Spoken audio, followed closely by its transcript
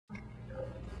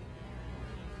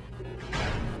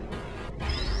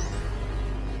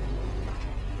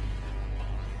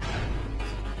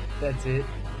That's it.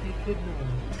 You could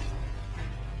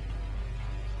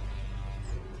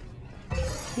not.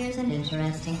 Here's an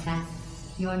interesting fact.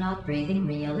 You're not breathing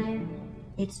real air.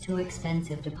 It's too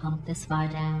expensive to pump this far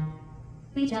down.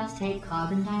 We just take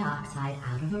carbon dioxide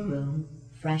out of a room,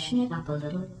 freshen it up a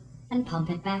little, and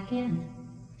pump it back in.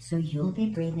 So you'll be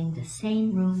breathing the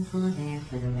same room full of air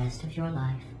for the rest of your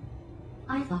life.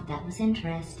 I thought that was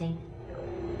interesting.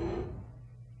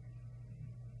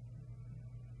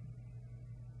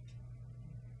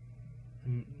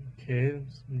 Okay,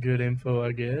 some good info,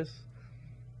 I guess.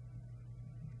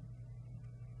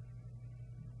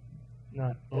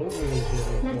 Not overly good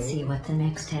info. Let's see what the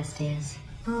next test is.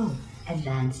 Oh,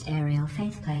 advanced aerial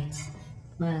faceplates.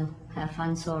 Well, have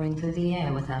fun soaring through the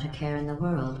air without a care in the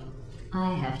world.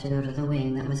 I have to go to the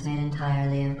wing that was made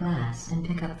entirely of glass and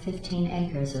pick up 15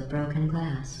 acres of broken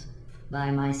glass. By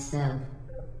myself.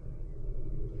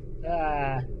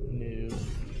 Ah, no.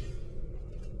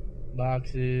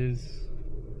 Boxes.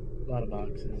 A lot of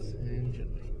boxes. Enjoy.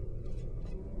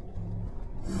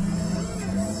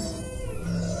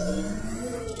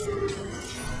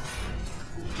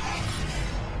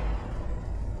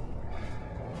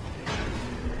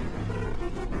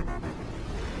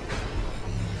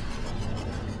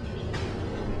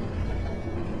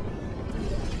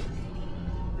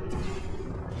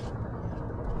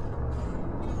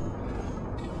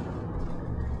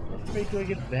 How do I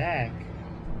get back?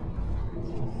 That's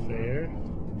not fair.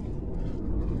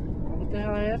 What the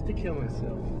hell? I have to kill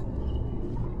myself.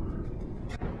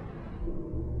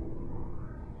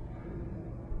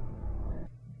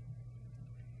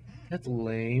 That's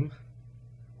lame.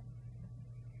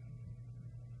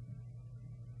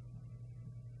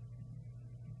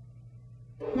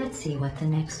 Let's see what the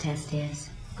next test is.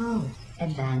 Oh,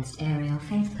 advanced aerial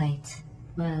faceplates.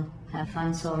 Well, have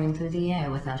fun soaring through the air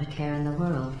without a care in the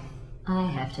world. I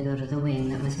have to go to the wing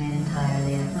that was made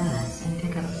entirely of glass and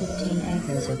pick up 15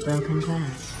 acres of broken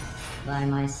glass. By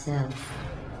myself.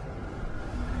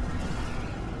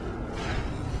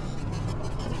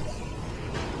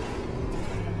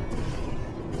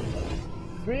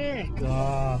 Frick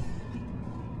off.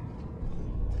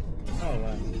 Oh,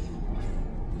 wow.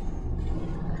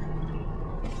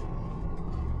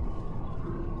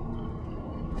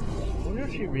 I wonder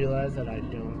if she realized that I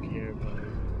don't care about her.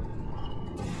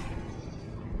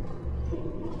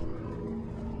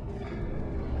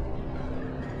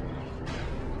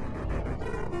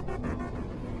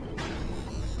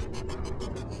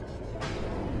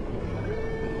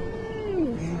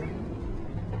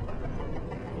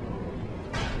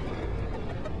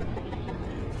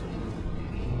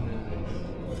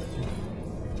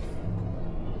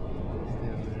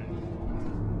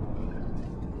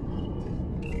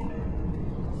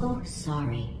 Oh,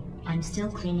 sorry. I'm still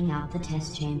cleaning out the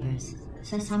test chambers,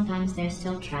 so sometimes there's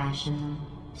still trash in them,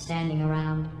 standing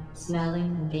around, smelling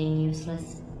and being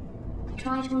useless.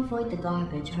 Try to avoid the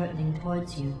garbage hurtling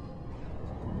towards you.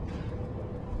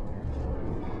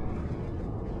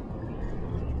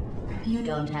 You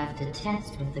don't have to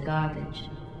test with the garbage.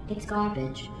 It's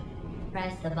garbage.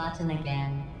 Press the button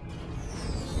again.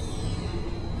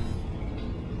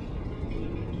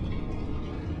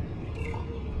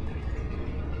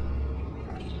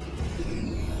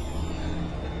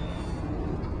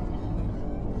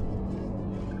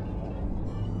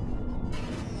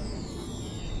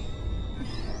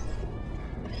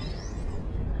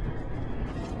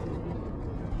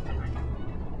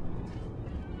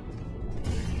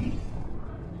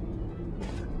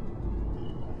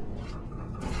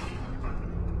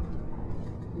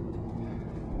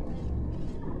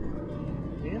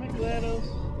 Damn it, GLaDOS.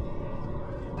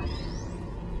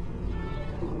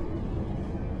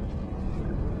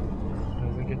 That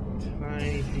was like a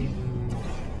tiny piece of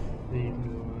leave me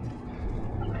alone.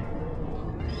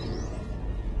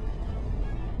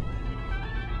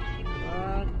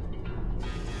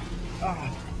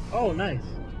 Oh, nice.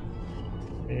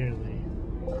 Barely.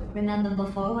 Remember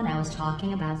before when I was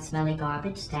talking about smelly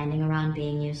garbage standing around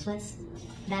being useless?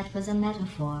 That was a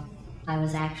metaphor. I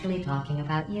was actually talking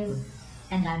about you.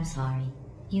 And I'm sorry.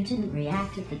 You didn't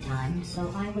react at the time, so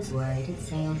I was worried it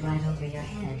sailed right over your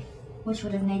head, which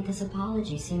would have made this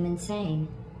apology seem insane.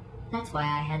 That's why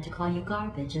I had to call you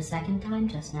garbage a second time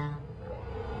just now.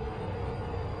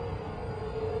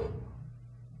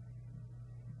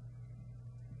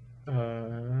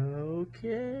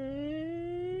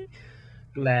 Okay.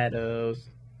 GLaDOS.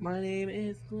 My name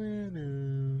is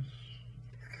GLaDOS.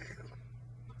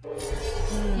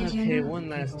 Okay, one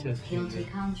last test. Guilty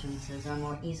consciences are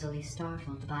more easily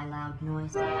startled by loud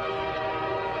noises.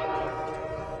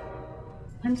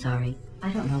 I'm sorry.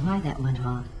 I don't know why that went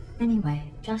off. Anyway,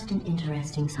 just an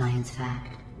interesting science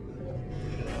fact.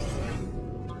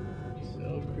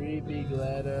 So creepy,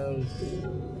 GLaDOS.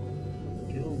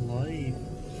 Get a life.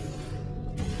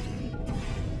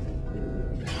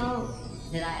 Oh,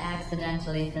 did I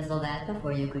accidentally fizzle that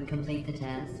before you could complete the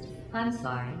test? I'm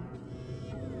sorry.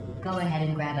 Go ahead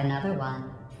and grab another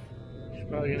one. She's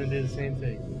probably gonna do the same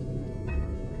thing.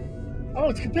 Oh,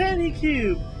 it's Companion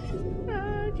Cube!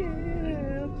 I can't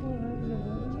help but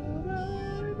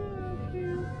love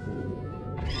you.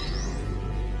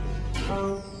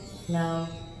 Oh, no.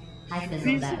 I fizzled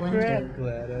Piece that of one crap, too.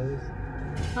 GLaDOS.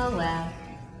 Oh well.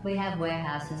 We have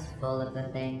warehouses full of the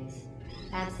things.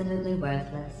 Absolutely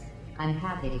worthless. I'm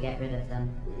happy to get rid of them.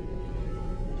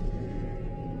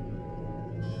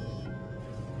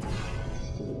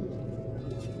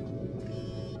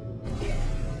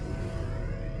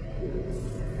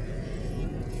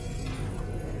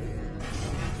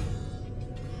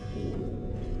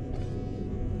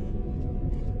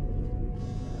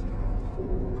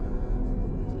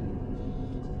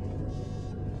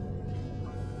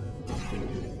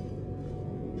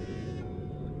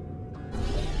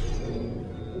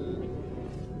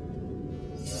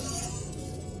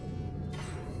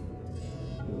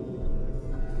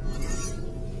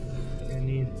 I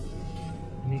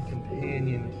need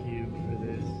Companion Cube for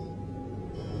this.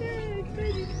 Yay,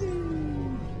 Companion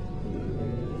Cube!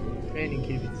 Companion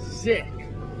Cube is sick!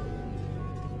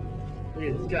 Look at it,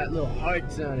 it's got little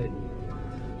hearts on it.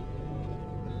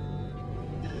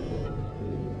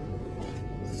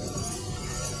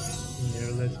 It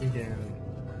never lets me down.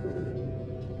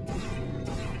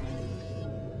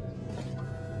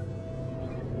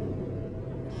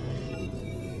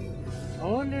 I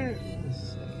wonder. Let's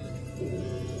see. I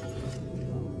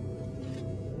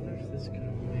wonder if this could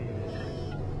have made it.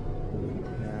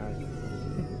 Nah.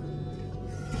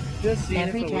 Just seeing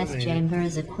Every if it would've test made it. chamber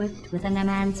is equipped with an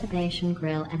emancipation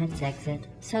grill at its exit,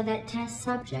 so that test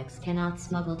subjects cannot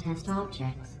smuggle test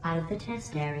objects out of the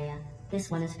test area. This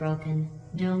one is broken.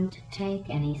 Don't take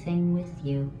anything with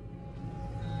you.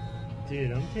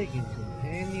 Dude, I'm taking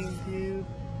Companion Cube.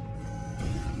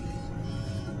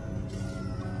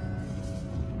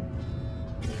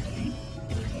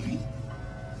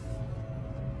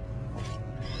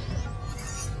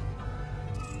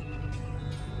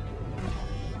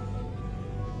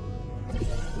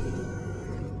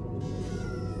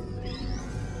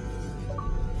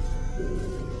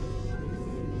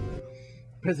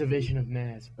 Preservation of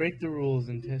mass. Break the rules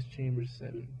in test chamber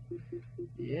 7.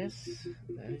 Yes,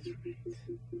 that is right.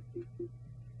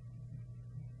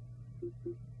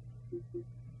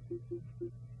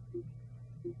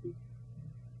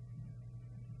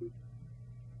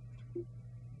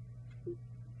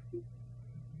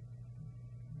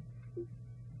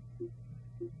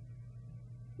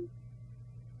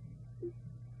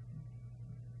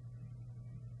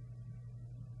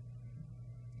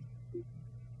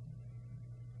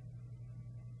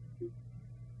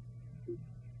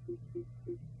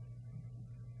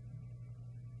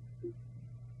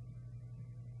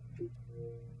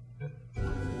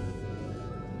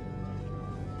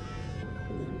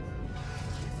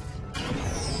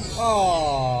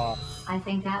 Oh, I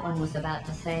think that one was about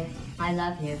to say, I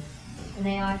love you.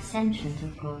 They are sentient,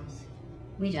 of course.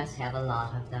 We just have a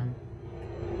lot of them.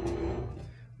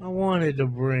 I wanted to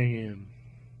bring him.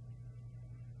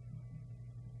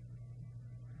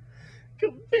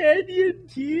 Companion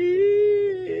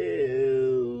Cube.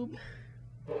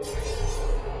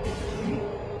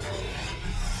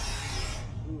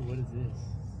 Ooh, what is this?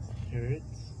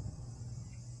 Turrets?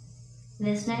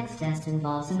 This next test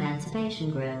involves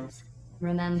emancipation grills.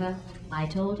 Remember, I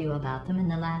told you about them in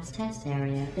the last test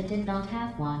area that did not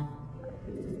have one.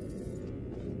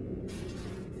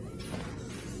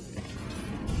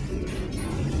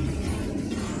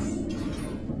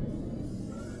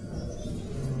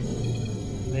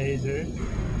 Laser.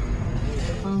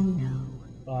 Oh no,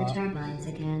 the turbines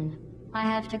again. I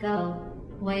have to go.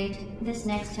 Wait, this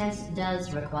next test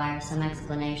does require some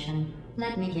explanation.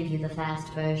 Let me give you the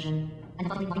fast version.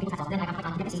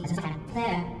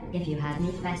 There, if you have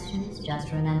any questions,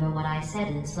 just remember what I said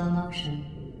in slow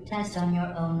motion. Test on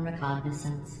your own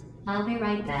recognizance. I'll be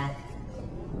right back.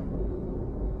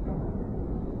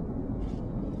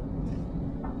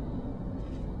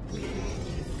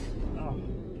 Oh,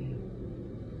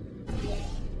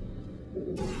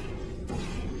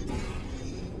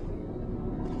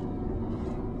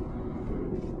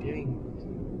 damn.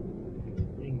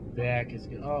 Getting back is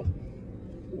good. Oh.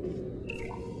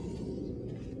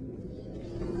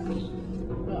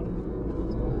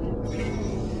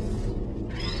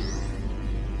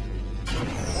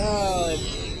 Oh,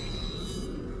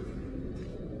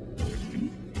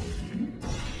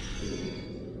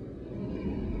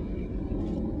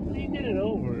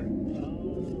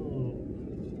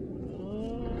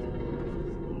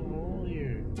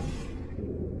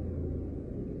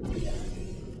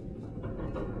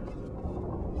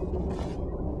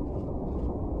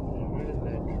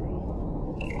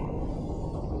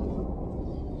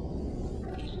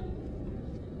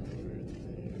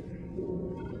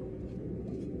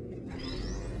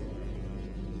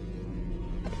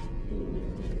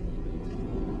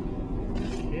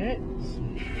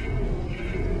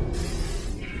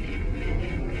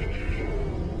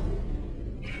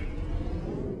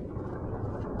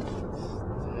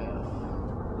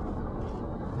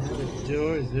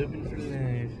 door is open for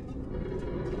life.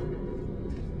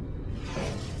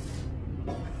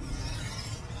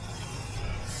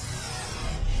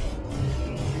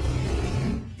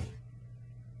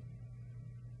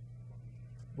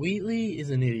 Wheatley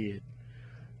is an idiot.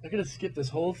 I could have skipped this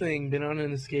whole thing, been on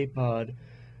an escape pod,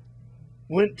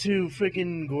 went to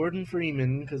freaking Gordon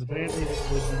Freeman, because apparently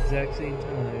this was the exact same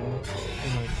time.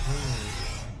 I'm like, oh.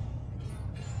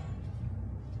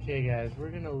 Okay, guys,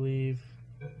 we're gonna leave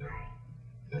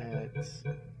at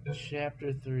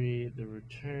chapter 3, The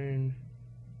Return.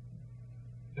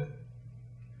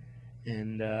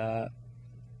 And,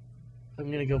 I'm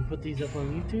gonna go put these up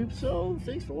on YouTube, so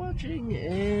thanks for watching,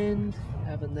 and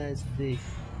have a nice day.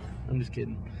 I'm just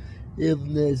kidding. Have a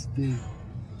nice day.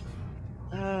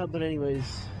 But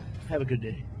anyways, have a good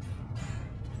day.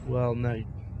 Well, no,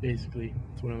 basically,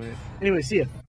 that's what I'm at. Anyway, see ya.